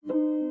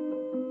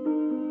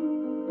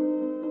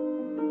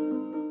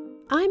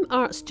I'm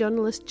arts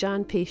journalist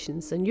Jan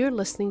Patience, and you're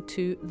listening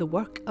to The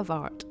Work of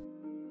Art,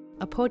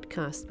 a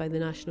podcast by the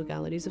National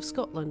Galleries of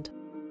Scotland.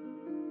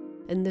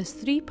 In this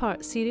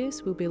three-part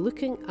series, we'll be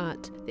looking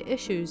at the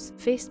issues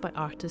faced by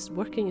artists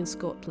working in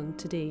Scotland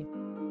today.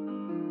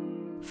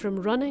 From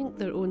running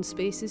their own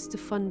spaces to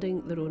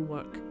funding their own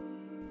work,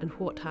 and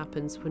what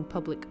happens when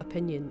public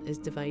opinion is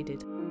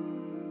divided.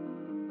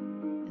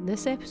 In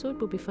this episode,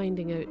 we'll be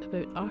finding out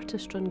about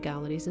artist-run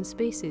galleries and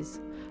spaces,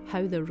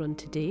 how they're run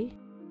today,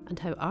 and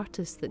how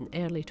artists in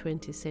early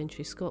 20th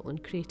century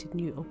Scotland created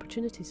new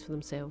opportunities for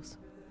themselves.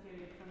 The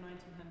period from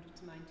 1900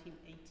 to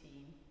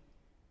 1918.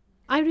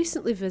 I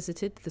recently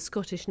visited the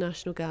Scottish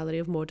National Gallery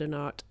of Modern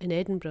Art in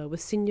Edinburgh with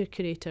senior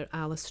curator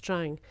Alice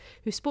Strang,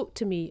 who spoke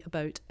to me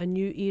about A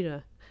New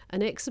Era,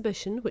 an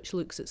exhibition which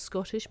looks at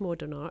Scottish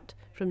modern art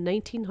from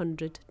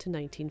 1900 to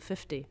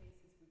 1950.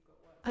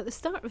 At the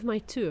start of my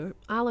tour,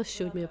 Alice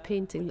showed me a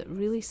painting that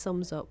really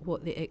sums up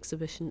what the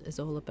exhibition is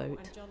all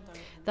about.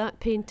 That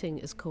painting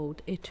is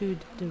called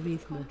Etude de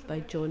Rythme by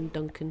John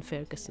Duncan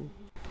Ferguson.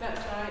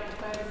 That's right,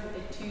 Ferguson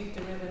Etude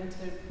de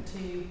Rythme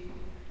to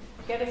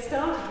get us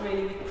started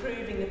really with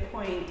proving the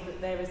point that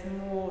there is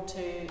more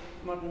to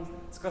modern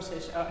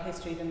Scottish art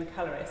history than the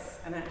colourists,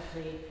 and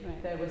actually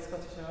there were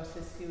Scottish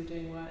artists who were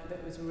doing work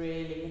that was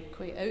really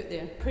Quite out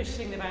there.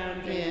 pushing the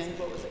boundaries of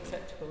what was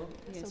acceptable.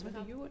 Yes,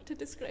 whether you want to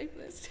describe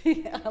this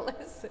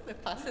Alice,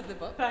 passing the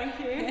buck. Thank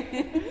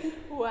you.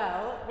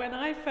 Well, when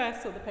I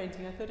first saw the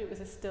painting, I thought it was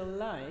a still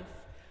life,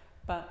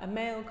 but a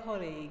male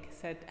colleague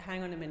said,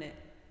 hang on a minute,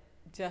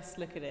 just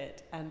look at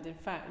it. And in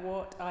fact,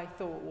 what I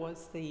thought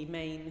was the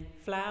main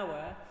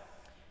flower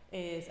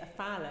is a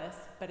phallus,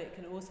 but it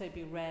can also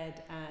be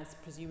read as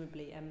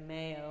presumably a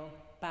male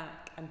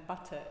back and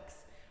buttocks,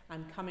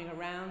 and coming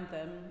around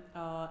them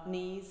are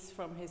knees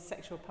from his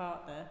sexual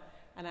partner,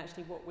 and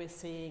actually what we're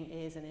seeing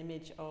is an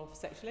image of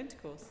sexual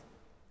intercourse.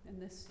 And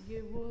this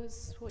year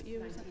was, what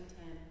year was it?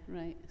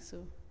 1910. Right, so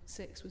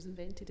sex was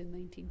invented in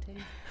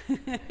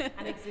 1910.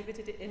 And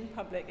exhibited it in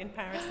public in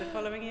Paris the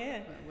following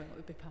year. Well, it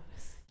would be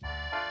Paris.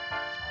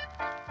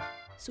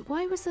 So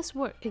why was this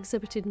work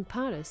exhibited in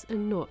Paris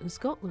and not in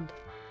Scotland?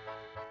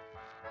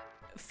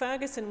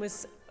 Ferguson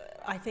was,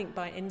 I think,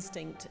 by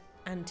instinct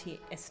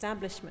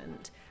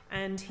anti-establishment,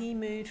 and he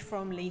moved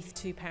from Leith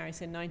to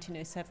Paris in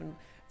 1907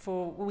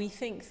 for, we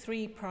think,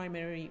 three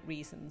primary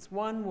reasons.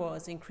 One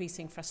was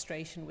increasing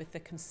frustration with the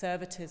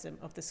conservatism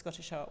of the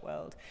Scottish art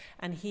world,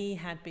 and he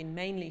had been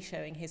mainly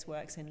showing his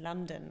works in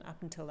London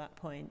up until that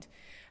point.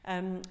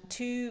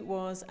 Two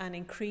was an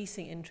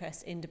increasing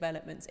interest in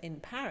developments in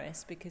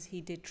Paris, because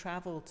he did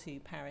travel to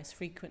Paris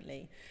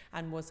frequently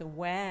and was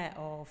aware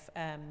of,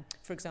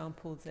 for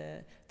example,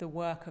 the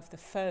work of the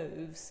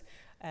Fauves,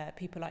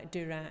 people like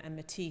Drouin and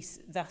Matisse,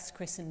 thus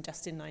christened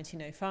just in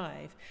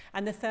 1905.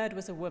 And the third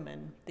was a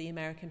woman, the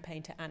American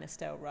painter Anna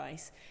Stell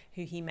Rice,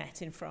 who he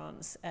met in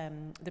France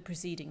the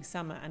preceding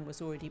summer and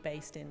was already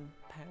based in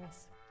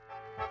Paris.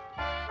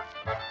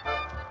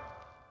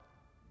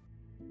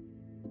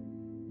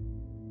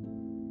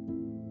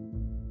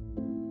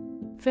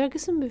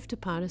 Ferguson moved to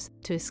Paris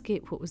to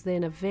escape what was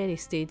then a very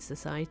staid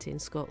society in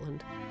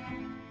Scotland.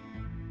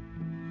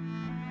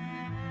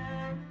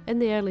 In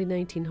the early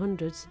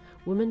 1900s,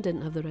 women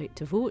didn't have the right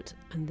to vote,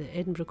 and the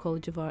Edinburgh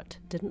College of Art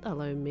didn't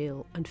allow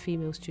male and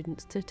female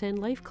students to attend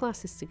life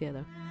classes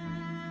together.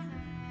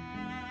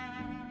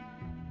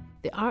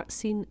 The art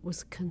scene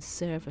was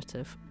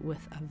conservative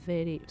with a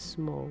very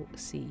small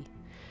c,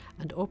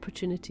 and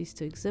opportunities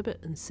to exhibit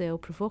and sell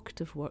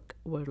provocative work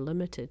were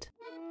limited.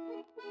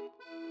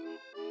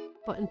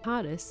 But in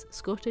Paris,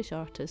 Scottish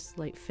artists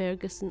like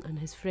Ferguson and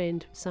his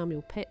friend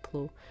Samuel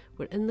Peploe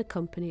were in the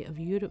company of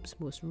Europe's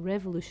most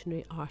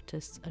revolutionary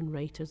artists and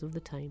writers of the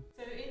time.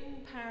 So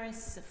in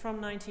Paris from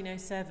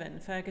 1907,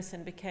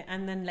 Ferguson became,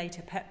 and then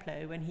later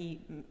Peploe, when he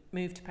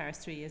moved to Paris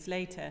 3 years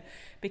later,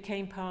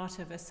 became part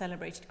of a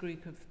celebrated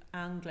group of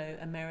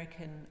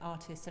Anglo-American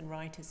artists and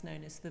writers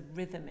known as the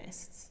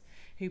Rhythmists,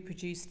 who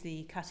produced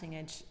the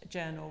cutting-edge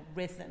journal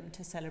Rhythm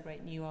to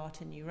celebrate new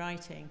art and new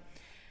writing.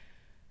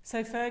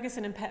 So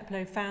Ferguson and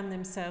Peploe found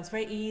themselves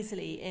very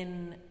easily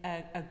in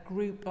a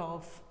group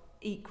of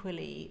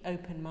equally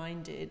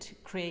open-minded,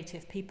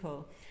 creative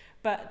people.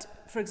 But,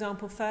 for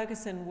example,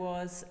 Ferguson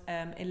was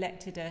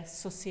elected a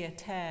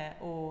sociétaire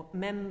or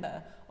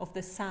member of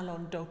the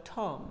Salon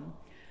d'Automne,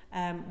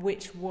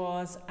 which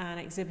was an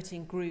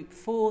exhibiting group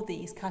for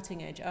these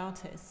cutting-edge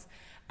artists.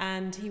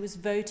 And he was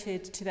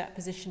voted to that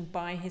position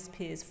by his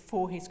peers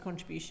for his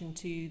contribution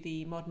to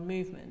the modern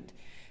movement.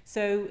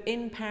 So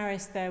in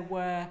Paris there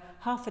were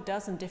half a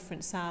dozen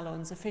different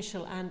salons,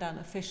 official and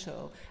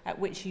unofficial, at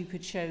which you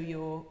could show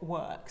your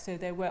work. So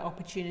there were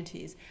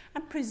opportunities,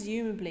 and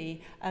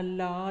presumably a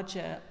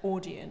larger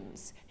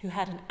audience who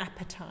had an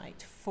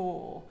appetite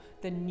for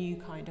the new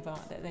kind of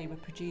art that they were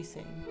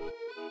producing.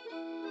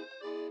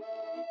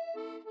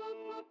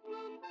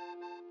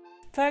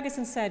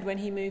 Ferguson said when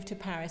he moved to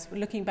Paris,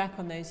 looking back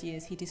on those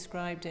years, he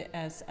described it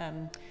as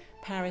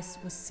Paris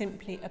was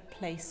simply a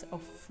place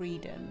of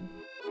freedom.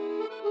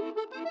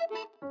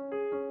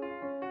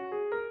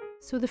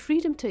 So the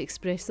freedom to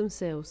express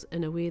themselves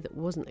in a way that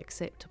wasn't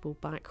acceptable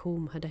back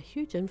home had a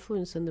huge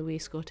influence on the way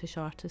Scottish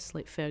artists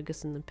like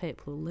Ferguson and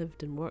Peploe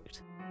lived and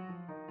worked.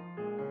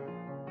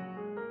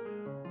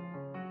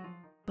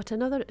 But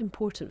another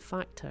important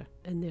factor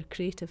in their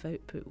creative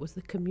output was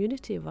the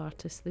community of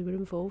artists they were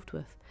involved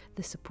with,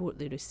 the support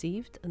they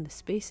received and the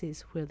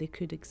spaces where they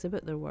could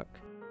exhibit their work.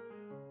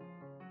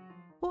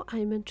 What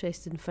I'm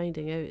interested in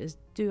finding out is,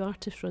 do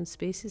artist-run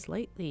spaces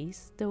like these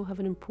still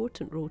have an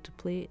important role to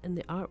play in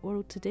the art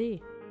world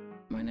today?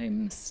 My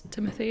name's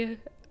Timothea,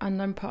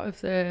 and I'm part of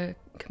the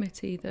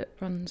committee that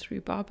runs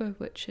Rhubarber,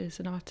 which is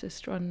an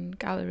artist-run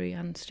gallery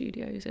and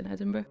studios in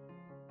Edinburgh.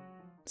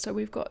 So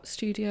we've got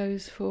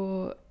studios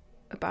for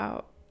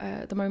about,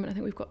 at the moment I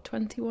think we've got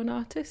 21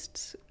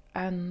 artists,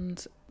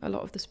 and a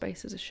lot of the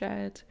spaces are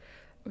shared.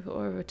 We've got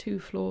over 2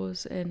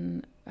 floors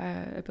in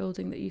a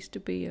building that used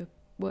to be a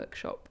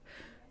workshop,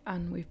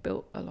 and we've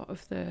built a lot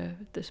of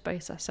the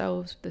space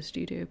ourselves, the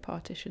studio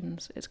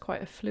partitions. It's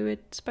quite a fluid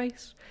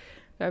space.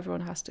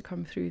 Everyone has to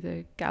come through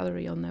the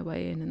gallery on their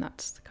way in, and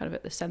that's kind of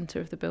at the centre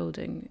of the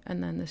building,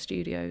 and then the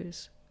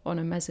studios on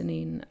a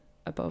mezzanine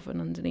above and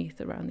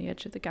underneath around the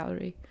edge of the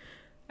gallery.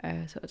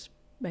 So it's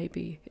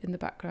maybe in the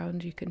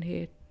background you can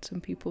hear some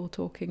people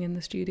talking in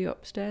the studio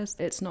upstairs.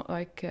 It's not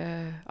like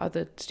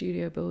other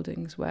studio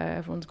buildings where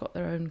everyone's got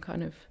their own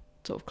kind of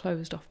sort of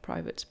closed off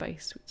private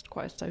space. It's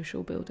quite a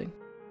social building.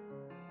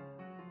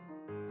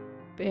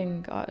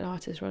 Being an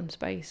artist-run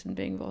space and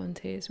being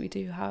volunteers, we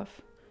do have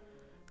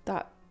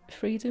that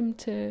freedom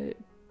to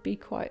be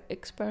quite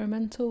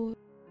experimental.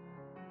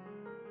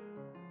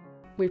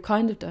 We've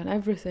kind of done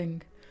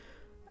everything.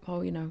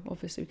 Well,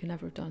 obviously we can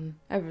never have done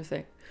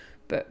everything,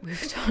 but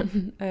we've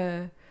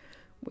done,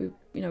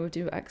 we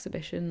do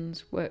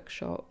exhibitions,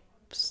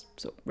 workshops,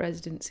 sort of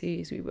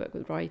residencies. We work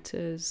with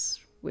writers,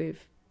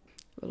 with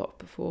a lot of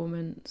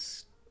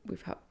performance.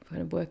 We've had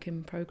kind of work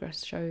in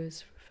progress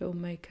shows for a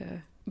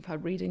filmmaker. We've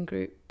had reading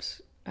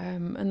groups,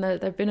 and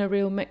there've been a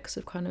real mix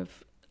of kind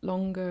of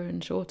longer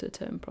and shorter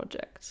term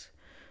projects.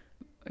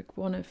 Like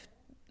one of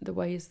the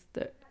ways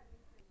that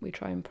we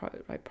try and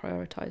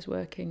prioritise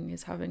working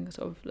is having a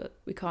sort of,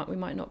 we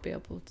might not be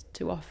able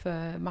to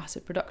offer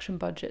massive production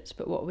budgets,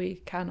 but what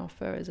we can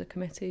offer as a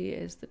committee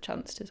is the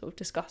chance to sort of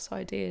discuss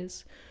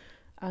ideas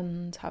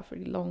and have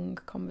really long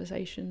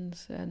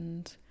conversations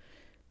and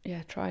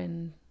try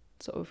and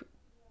sort of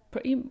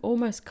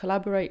almost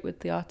collaborate with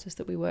the artists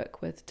that we work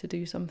with to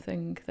do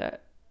something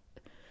that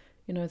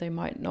they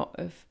might not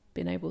have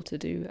been able to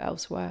do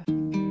elsewhere.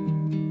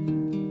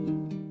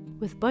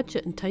 With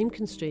budget and time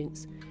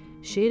constraints,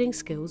 sharing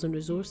skills and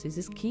resources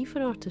is key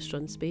for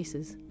artist-run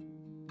spaces.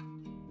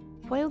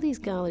 While these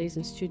galleries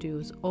and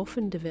studios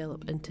often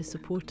develop into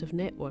supportive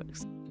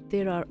networks,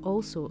 there are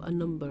also a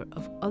number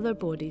of other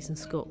bodies in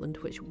Scotland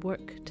which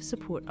work to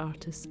support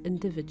artists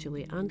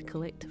individually and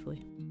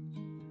collectively.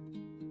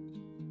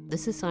 The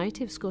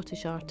Society of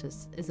Scottish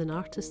Artists is an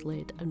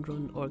artist-led and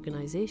run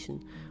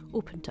organisation,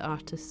 open to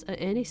artists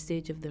at any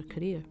stage of their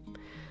career.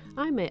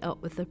 I met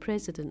up with their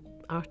president,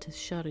 artist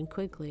Sharon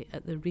Quigley,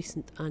 at the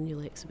recent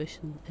annual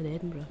exhibition in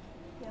Edinburgh.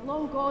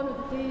 Long gone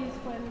are the days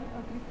when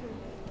a group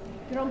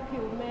of grumpy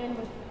old men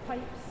with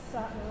pipes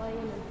sat in a line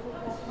and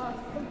folk walked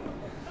past them.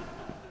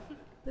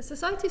 The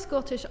Society of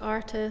Scottish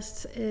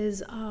Artists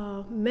is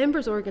a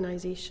members'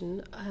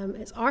 organisation.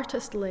 It's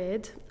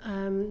artist-led.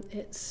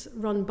 It's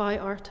run by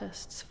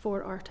artists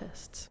for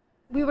artists.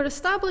 We were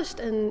established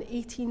in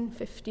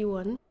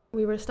 1851.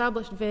 We were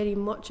established very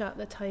much at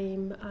the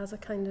time as a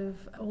kind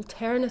of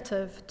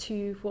alternative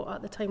to what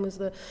at the time was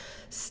the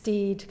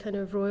staid kind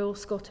of Royal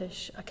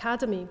Scottish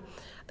Academy.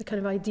 The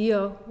kind of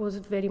idea was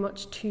very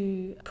much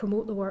to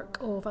promote the work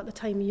of, at the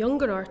time,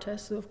 younger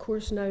artists. So of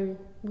course now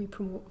we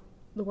promote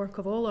the work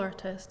of all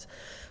artists.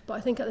 But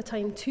I think at the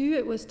time too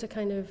it was to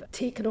kind of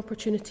take an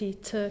opportunity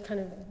to kind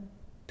of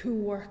pull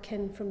work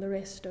in from the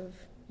rest of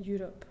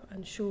Europe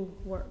and show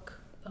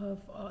work of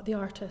the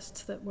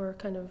artists that were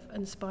kind of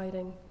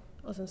inspiring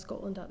us in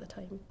Scotland at the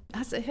time.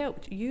 Has it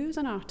helped you as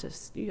an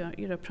artist?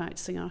 You're a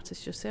practising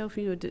artist yourself.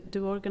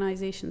 Do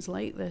organisations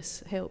like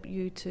this help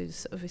you to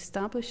sort of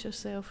establish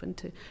yourself and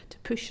to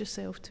push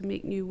yourself to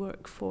make new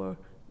work for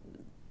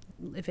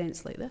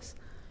events like this?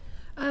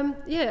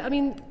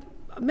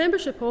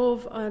 Membership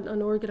of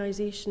an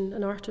organisation,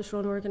 an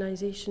artist-run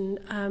organisation,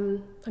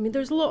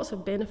 there's lots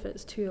of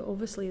benefits to it,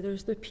 obviously.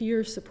 There's the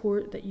peer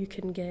support that you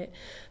can get.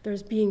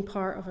 There's being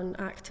part of an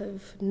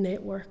active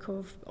network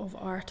of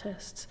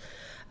artists.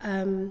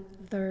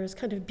 There's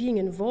kind of being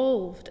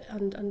involved,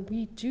 and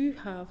we do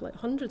have like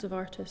hundreds of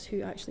artists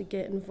who actually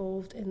get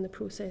involved in the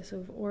process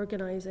of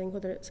organising,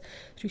 whether it's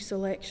through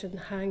selection,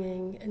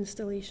 hanging,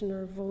 installation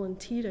or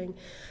volunteering.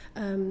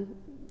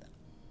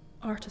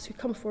 Artists who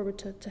come forward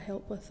to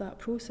help with that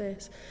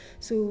process.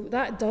 So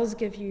that does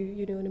give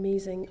you, an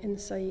amazing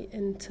insight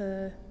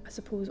into, I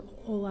suppose,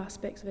 all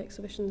aspects of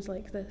exhibitions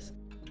like this.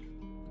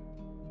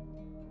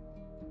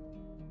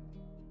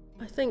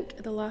 I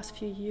think the last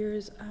few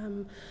years,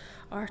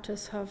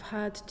 artists have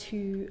had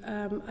to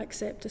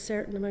accept a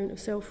certain amount of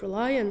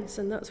self-reliance,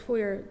 and that's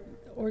where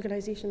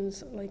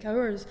organisations like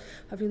ours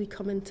have really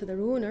come into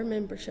their own. Our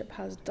membership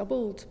has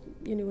doubled,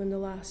 in the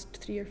last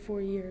 3 or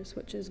 4 years,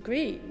 which is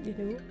great,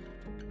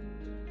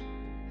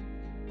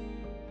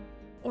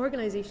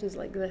 Organisations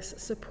like this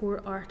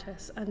support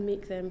artists and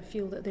make them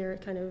feel that they're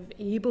kind of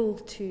able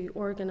to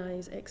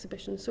organise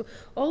exhibitions. So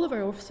all of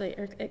our off-site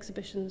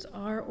exhibitions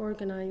are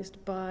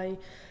organised by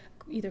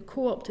either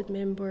co-opted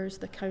members,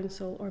 the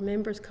council, or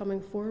members coming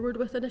forward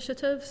with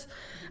initiatives.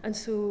 And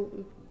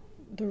so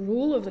the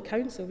role of the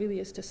council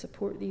really is to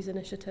support these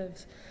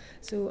initiatives.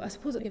 So I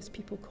suppose it gives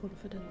people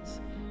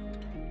confidence.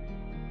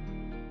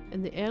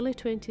 In the early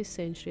 20th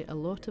century, a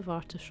lot of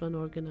artist-run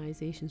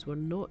organisations were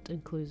not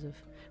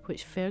inclusive,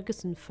 which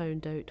Ferguson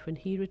found out when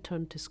he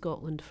returned to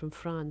Scotland from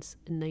France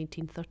in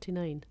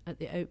 1939 at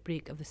the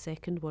outbreak of the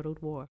Second World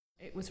War.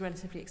 It was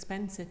relatively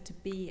expensive to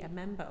be a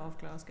member of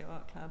Glasgow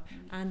Art Club,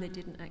 and they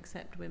didn't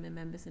accept women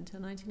members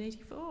until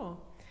 1984.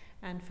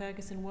 And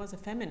Ferguson was a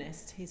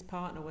feminist. His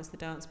partner was the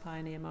dance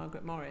pioneer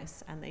Margaret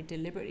Morris, and they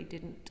deliberately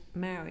didn't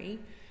marry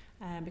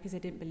because they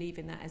didn't believe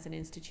in that as an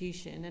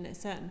institution. And at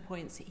certain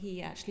points,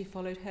 he actually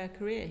followed her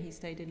career. He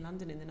stayed in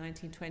London in the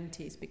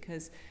 1920s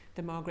because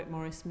the Margaret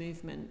Morris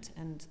movement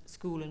and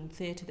school and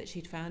theatre that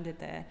she'd founded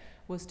there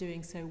was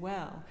doing so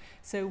well.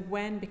 So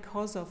when,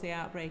 because of the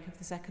outbreak of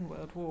the Second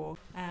World War,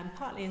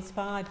 partly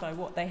inspired by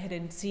what they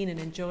had seen and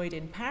enjoyed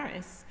in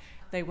Paris,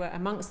 they were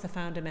amongst the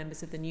founder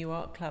members of the New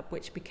Art Club,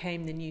 which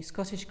became the New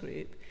Scottish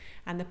Group.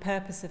 And the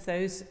purpose of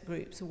those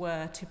groups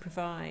were to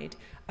provide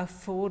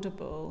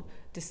affordable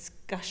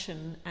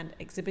discussion and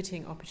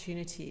exhibiting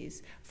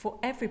opportunities for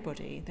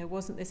everybody. There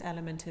wasn't this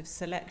element of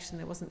selection.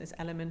 There wasn't this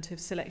element of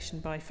selection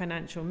by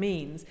financial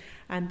means.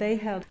 And they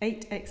held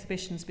 8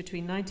 exhibitions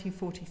between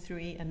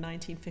 1943 and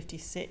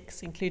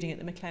 1956, including at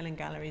the McClellan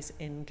Galleries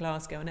in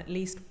Glasgow, and at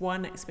least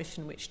one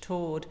exhibition which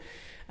toured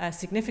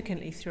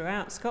significantly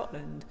throughout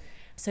Scotland.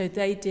 So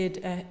they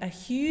did a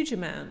huge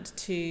amount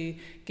to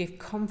give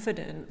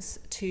confidence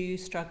to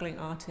struggling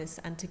artists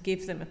and to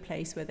give them a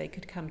place where they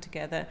could come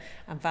together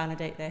and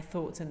validate their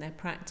thoughts and their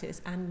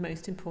practice, and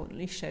most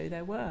importantly, show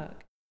their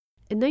work.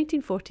 In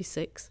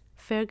 1946,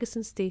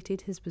 Ferguson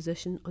stated his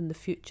position on the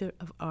future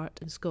of art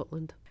in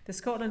Scotland. The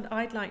Scotland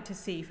I'd like to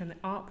see from the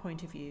art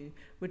point of view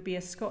would be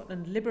a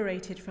Scotland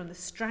liberated from the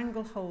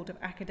stranglehold of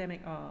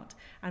academic art,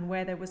 and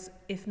where there was,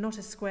 if not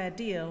a square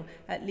deal,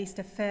 at least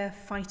a fair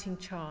fighting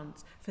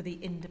chance for the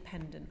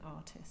independent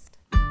artist.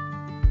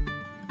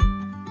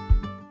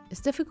 It's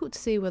difficult to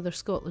say whether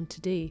Scotland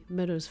today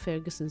mirrors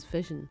Ferguson's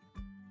vision.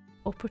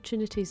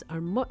 Opportunities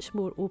are much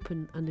more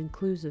open and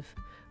inclusive,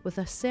 with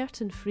a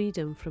certain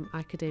freedom from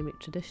academic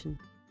tradition.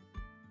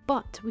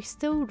 But we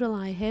still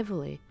rely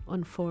heavily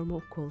on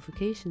formal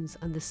qualifications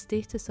and the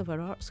status of our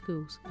art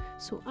schools.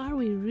 So are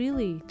we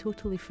really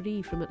totally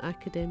free from an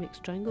academic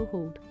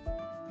stranglehold?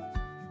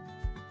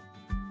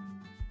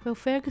 While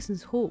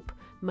Ferguson's hope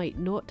might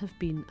not have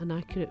been an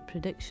accurate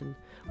prediction,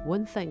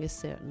 one thing is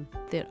certain: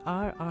 there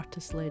are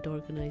artist-led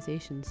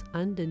organisations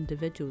and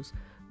individuals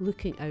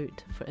looking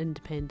out for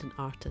independent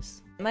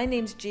artists. My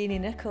name's Janie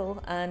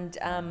Nicholl and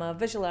I'm a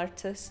visual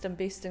artist. I'm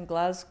based in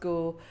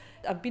Glasgow.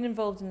 I've been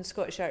involved in the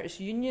Scottish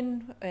Artists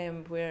Union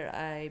where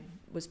I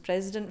was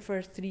president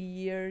for 3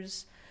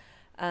 years,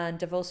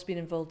 and I've also been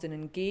involved in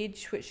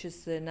Engage, which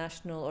is the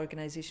National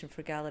Organisation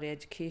for Gallery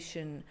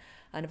Education,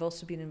 and I've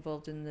also been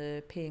involved in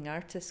the Paying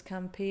Artists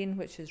campaign,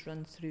 which is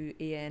run through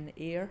AN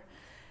AIR.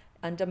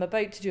 And I'm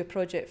about to do a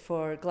project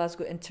for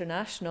Glasgow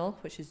International,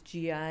 which is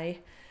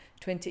GI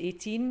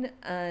 2018,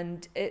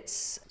 and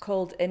it's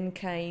called In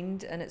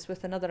Kind, and it's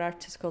with another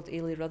artist called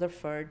Ailey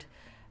Rutherford,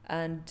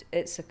 and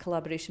it's a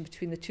collaboration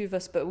between the two of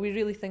us, but we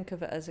really think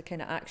of it as a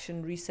kind of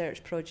action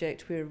research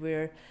project where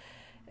we're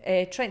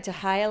trying to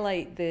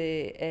highlight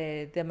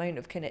the amount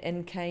of kind of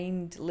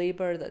in-kind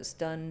labour that's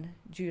done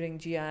during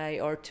GI,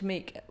 or to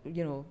make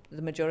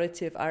the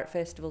majority of art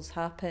festivals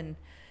happen,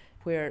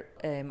 where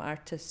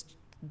artists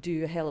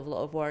do a hell of a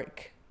lot of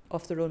work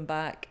off their own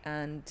back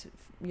and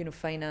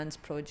finance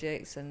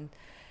projects and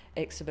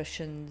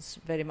exhibitions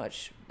very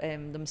much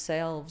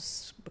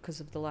themselves because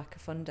of the lack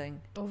of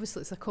funding.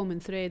 Obviously it's a common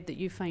thread that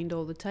you find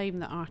all the time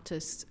that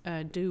artists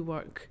do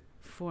work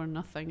for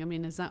nothing. I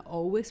mean, has that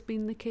always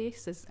been the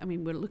case?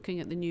 We're looking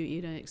at the New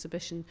Era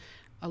exhibition.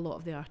 A lot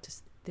of the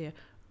artists there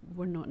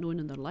were not known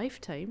in their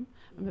lifetime.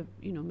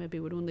 Maybe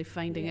we're only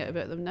finding out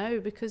about them now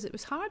because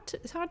it's hard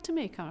to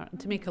make art and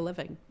to make a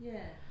living. Yeah.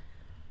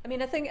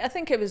 I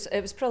think it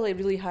was probably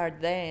really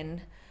hard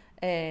then,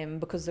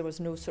 because there was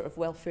no sort of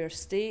welfare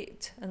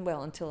state, and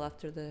until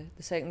after the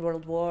Second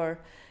World War,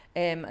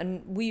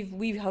 and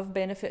we have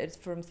benefited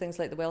from things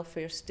like the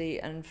welfare state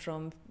and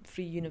from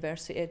free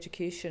university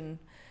education,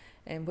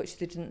 which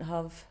they didn't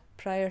have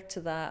prior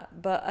to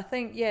that. But I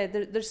think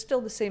there's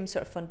still the same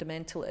sort of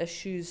fundamental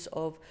issues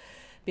of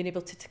being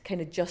able to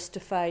kind of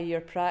justify your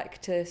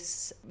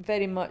practice.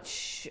 Very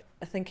much,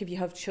 I think if you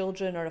have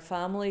children or a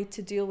family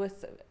to deal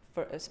with,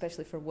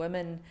 especially for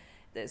women,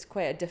 it's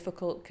quite a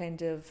difficult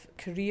kind of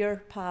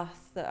career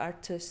path that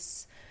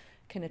artists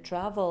kind of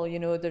travel. You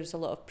know, there's a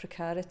lot of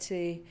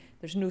precarity,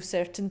 there's no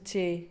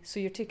certainty,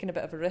 so you're taking a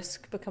bit of a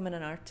risk becoming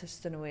an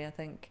artist in a way, I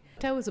think.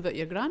 Tell us about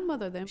your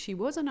grandmother then. She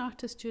was an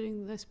artist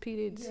during this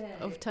period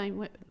of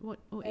time. What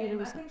era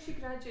was I think she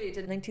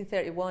graduated in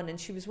 1931, and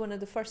she was one of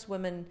the first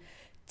women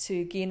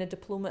to gain a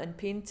diploma in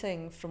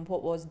painting from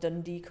what was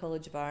Dundee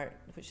College of Art,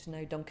 which is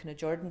now Duncan of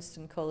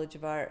Jordanston College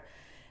of Art.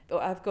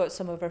 But I've got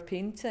some of her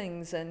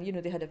paintings, and you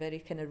know, they had a very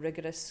kind of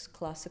rigorous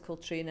classical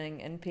training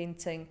in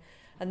painting.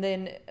 And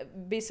then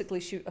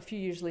basically a few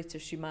years later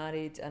she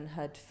married and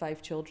had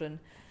 5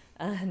 children,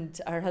 and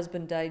her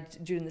husband died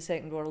during the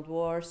Second World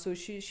War, so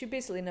she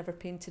basically never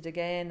painted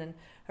again, and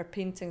her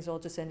paintings all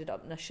just ended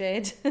up in a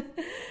shed.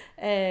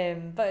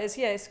 But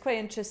it's quite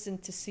interesting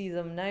to see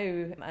them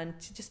now, and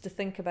just to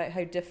think about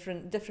how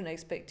different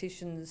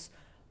expectations,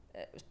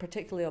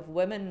 particularly of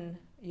women,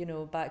 you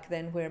know, back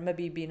then, where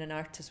maybe being an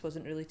artist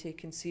wasn't really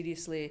taken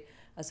seriously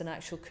as an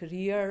actual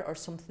career or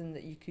something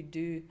that you could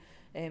do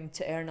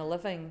to earn a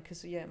living,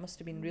 because it must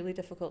have been really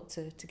difficult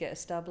to get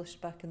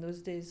established back in those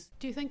days.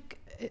 Do you think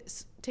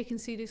it's taken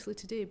seriously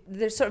today?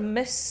 There's sort of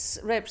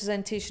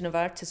misrepresentation of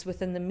artists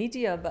within the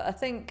media, but I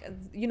think,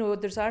 you know,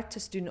 there's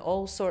artists doing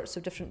all sorts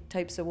of different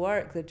types of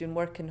work. They're doing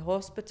work in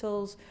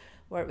hospitals,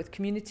 work with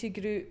community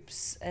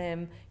groups.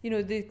 You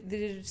know,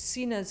 they're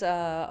seen as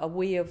a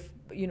way of,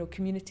 you know,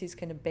 communities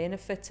kind of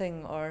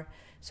benefiting or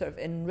sort of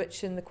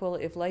enriching the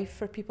quality of life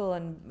for people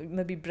and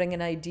maybe bringing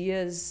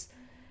ideas.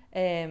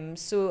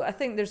 So I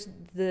think there's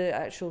the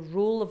actual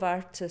role of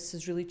artists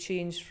has really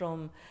changed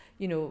from,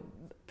 you know,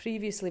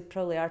 previously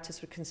probably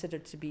artists were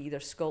considered to be either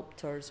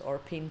sculptors or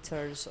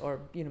painters or,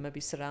 you know, maybe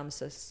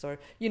ceramicists or,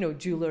 you know,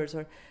 jewellers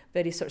or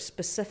very sort of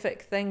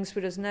specific things,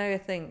 whereas now I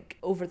think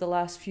over the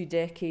last few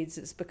decades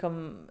it's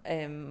become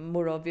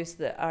more obvious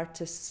that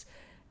artists,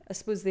 I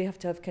suppose they have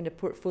to have kind of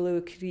portfolio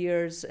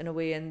careers in a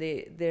way, and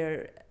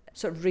their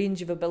sort of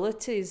range of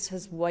abilities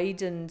has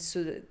widened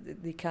so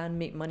that they can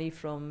make money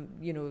from,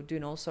 you know,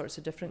 doing all sorts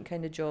of different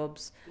kind of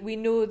jobs. We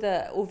know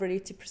that over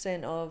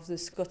 80% of the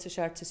Scottish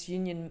Artists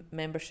Union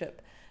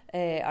membership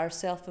are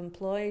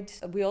self-employed.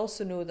 We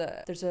also know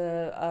that there's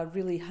a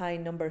really high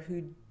number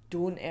who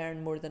don't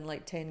earn more than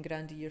like 10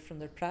 grand a year from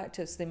their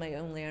practice. They might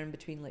only earn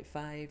between like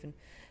 £5,000 and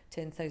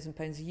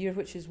 £10,000 a year,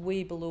 which is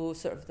way below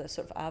sort of the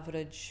sort of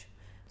average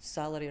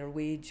salary or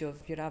wage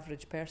of your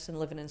average person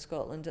living in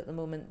Scotland at the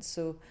moment.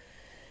 So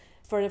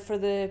for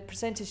the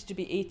percentage to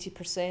be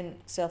 80%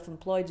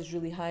 self-employed is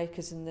really high,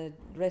 because in the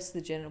rest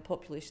of the general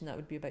population that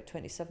would be about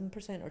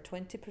 27% or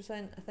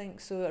 20%, I think.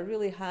 So a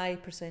really high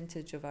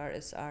percentage of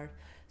artists are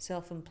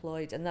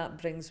self-employed, and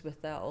that brings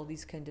with that all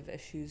these kind of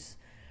issues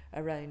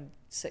around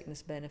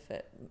sickness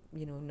benefit,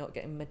 you know, not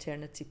getting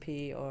maternity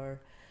pay or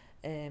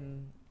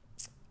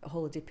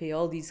holiday pay,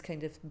 all these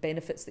kind of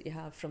benefits that you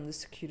have from the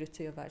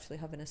security of actually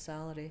having a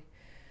salary.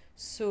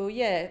 So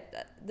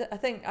I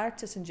think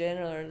artists in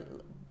general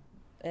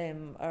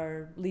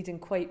are leading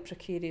quite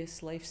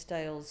precarious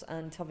lifestyles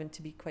and having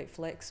to be quite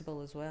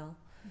flexible as well.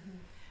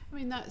 I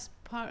mean, that's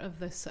part of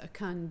this sort of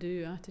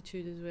can-do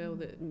attitude as well,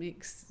 that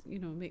makes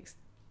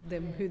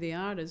them who they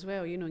are as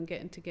well, you know, and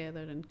getting together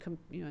and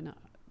and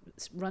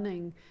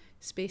running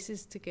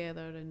spaces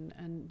together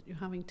and you're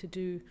having to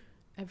do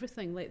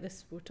everything like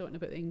this. We're talking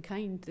about In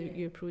Kind,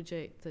 your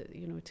project, that,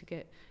 you know, to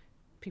get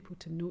people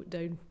to note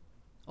down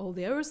all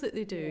the hours that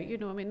they do. You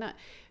know, I mean, that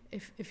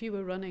if you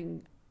were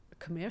running a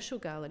commercial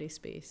gallery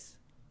space,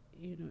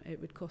 you know, it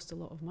would cost a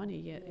lot of money.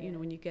 Yet, you know,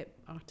 when you get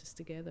artists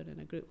together in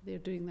a group, they're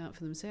doing that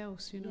for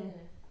themselves, you know.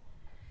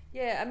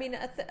 Yeah, I mean,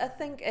 I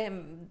think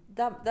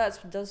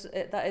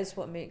that is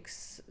what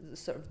makes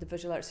sort of the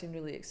visual art scene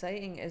really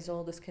exciting, is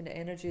all this kind of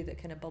energy that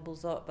kind of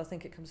bubbles up. I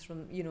think it comes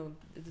from, you know,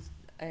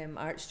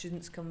 art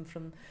students come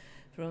from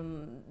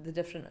the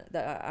different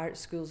art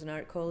schools and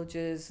art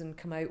colleges and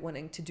come out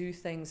wanting to do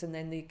things, and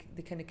then they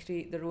kind of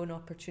create their own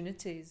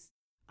opportunities.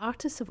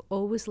 Artists have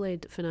always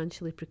led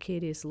financially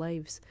precarious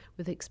lives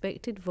with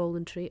expected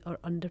voluntary or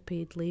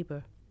underpaid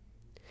labour.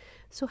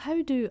 So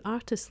how do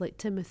artists like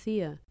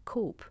Timothea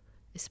cope,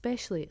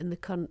 especially in the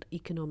current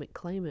economic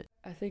climate?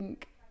 I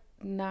think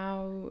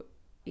now,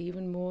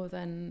 even more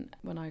than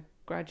when I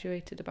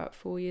graduated about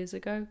 4 years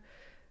ago,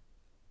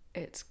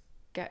 it's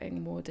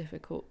getting more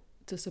difficult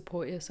to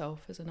support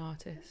yourself as an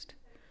artist.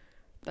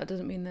 That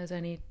doesn't mean there's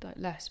any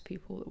less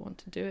people that want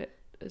to do it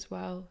as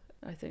well.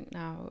 I think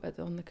now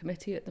on the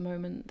committee at the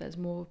moment, there's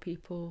more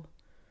people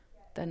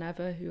than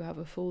ever who have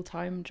a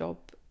full-time job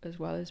as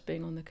well as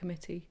being on the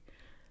committee.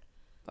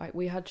 Like,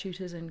 we had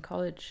tutors in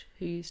college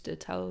who used to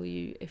tell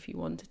you if you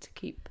wanted to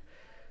keep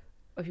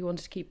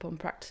on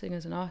practicing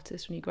as an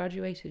artist when you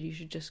graduated, you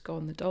should just go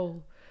on the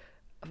dole,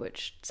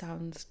 which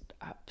sounds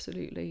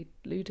absolutely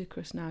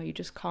ludicrous now. You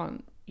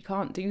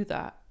can't do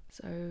that.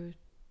 So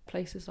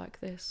places like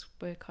this,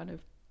 we're kind of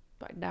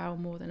like now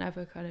more than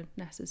ever kind of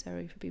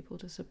necessary for people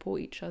to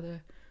support each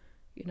other,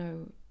 you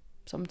know,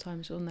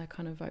 sometimes on their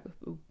kind of like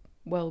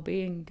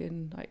well-being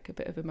and like a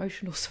bit of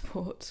emotional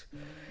support.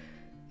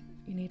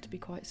 You need to be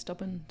quite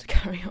stubborn to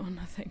carry on,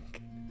 I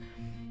think.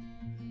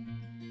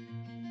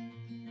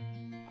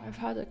 I've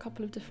had a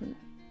couple of different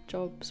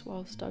jobs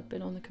whilst I've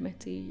been on the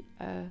committee.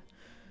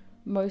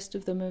 Most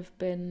of them have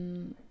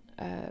been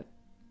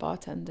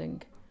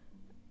bartending,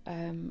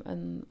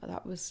 and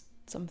that was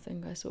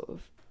something I sort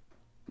of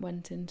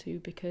went into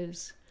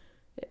because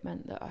it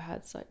meant that I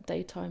had like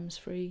daytimes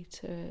free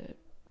to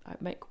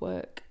make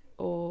work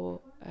or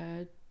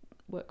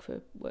work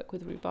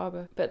with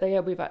Rhubarber. But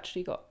we've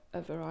actually got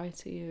a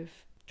variety of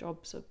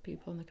jobs of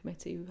people on the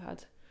committee. We've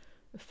had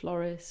a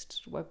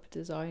florist, web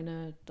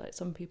designer, like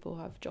some people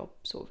have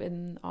jobs sort of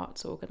in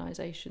arts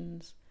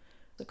organisations.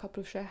 A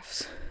couple of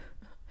chefs.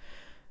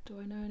 Do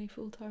I know any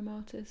full-time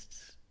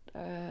artists?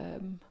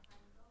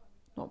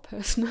 Not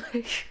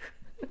personally.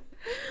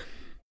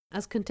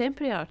 As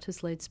contemporary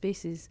artist-led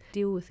spaces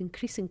deal with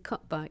increasing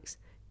cutbacks,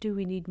 do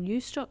we need new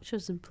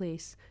structures in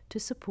place to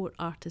support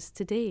artists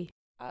today?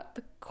 At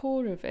the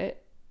core of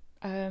it,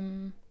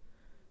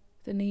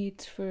 the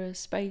need for a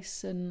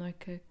space and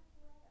like a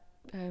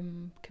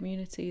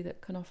community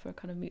that can offer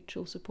kind of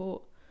mutual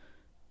support,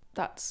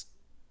 that's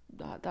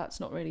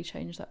not really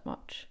changed that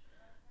much.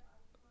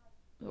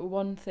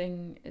 One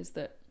thing is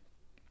that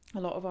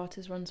a lot of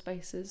artist-run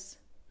spaces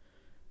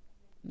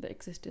that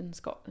exist in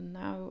Scotland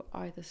now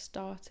either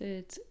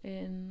started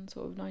in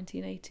sort of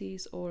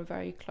 1980s or are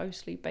very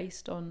closely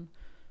based on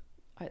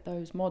like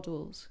those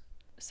models.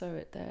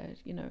 So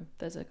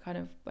there's a kind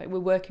of like we're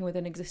working with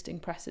an existing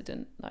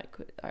precedent. Like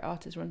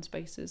artist-run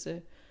spaces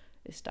are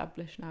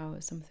established now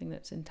as something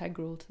that's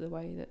integral to the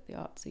way that the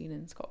art scene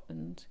in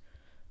Scotland,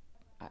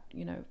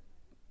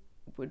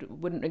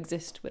 wouldn't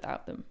exist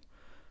without them.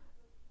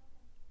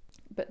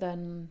 But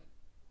then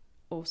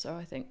also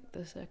I think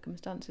the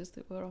circumstances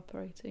that we're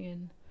operating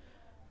in,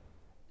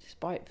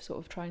 despite sort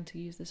of trying to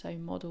use the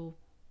same model,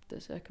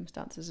 the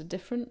circumstances are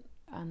different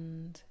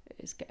and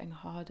it's getting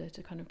harder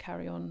to kind of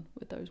carry on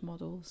with those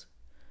models.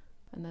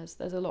 And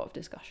there's a lot of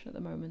discussion at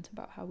the moment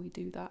about how we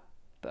do that.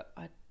 But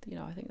I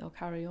think they'll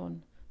carry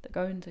on. They're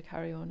going to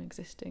carry on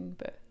existing,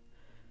 but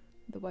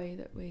the way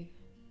that we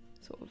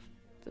sort of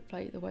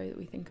the way that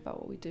we think about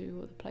what we do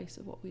or the place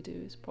of what we do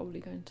is probably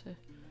going to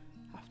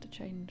have to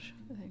change,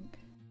 I think.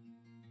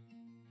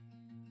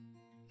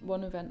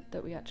 One event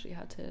that we actually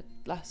had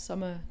last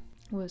summer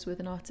was with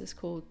an artist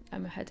called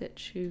Emma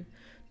Hedich, who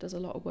does a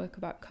lot of work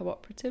about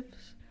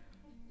cooperatives,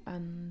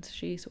 and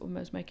she sort of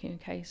was making a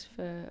case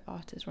for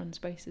artist-run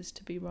spaces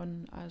to be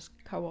run as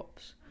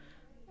co-ops,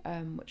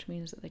 which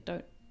means that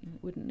they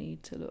wouldn't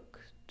need to look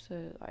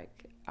to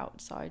like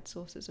outside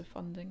sources of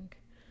funding,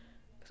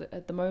 because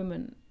at the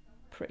moment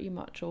pretty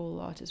much all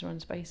artist-run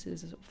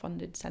spaces are sort of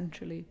funded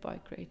centrally by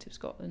Creative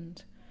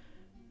Scotland,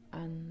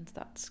 and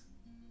that's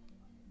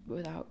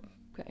without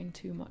getting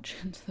too much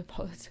into the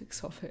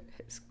politics of it.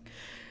 It's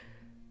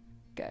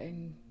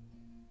getting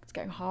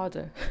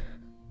harder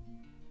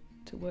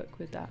to work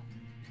with that.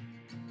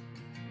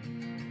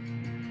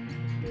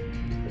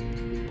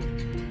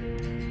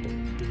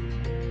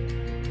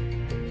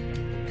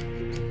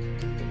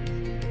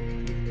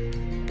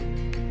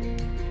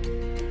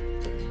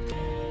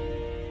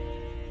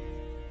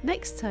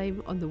 Next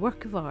time on The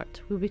Work of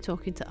Art, we'll be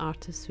talking to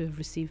artists who have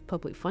received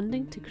public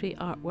funding to create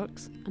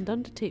artworks and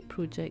undertake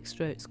projects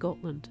throughout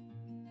Scotland.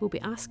 We'll be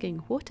asking,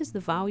 what is the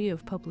value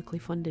of publicly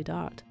funded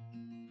art?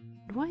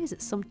 And why is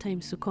it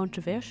sometimes so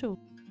controversial?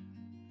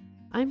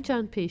 I'm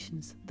Jan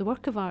Patience. The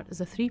Work of Art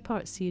is a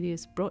 3-part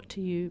series brought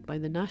to you by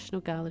the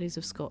National Galleries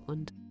of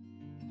Scotland.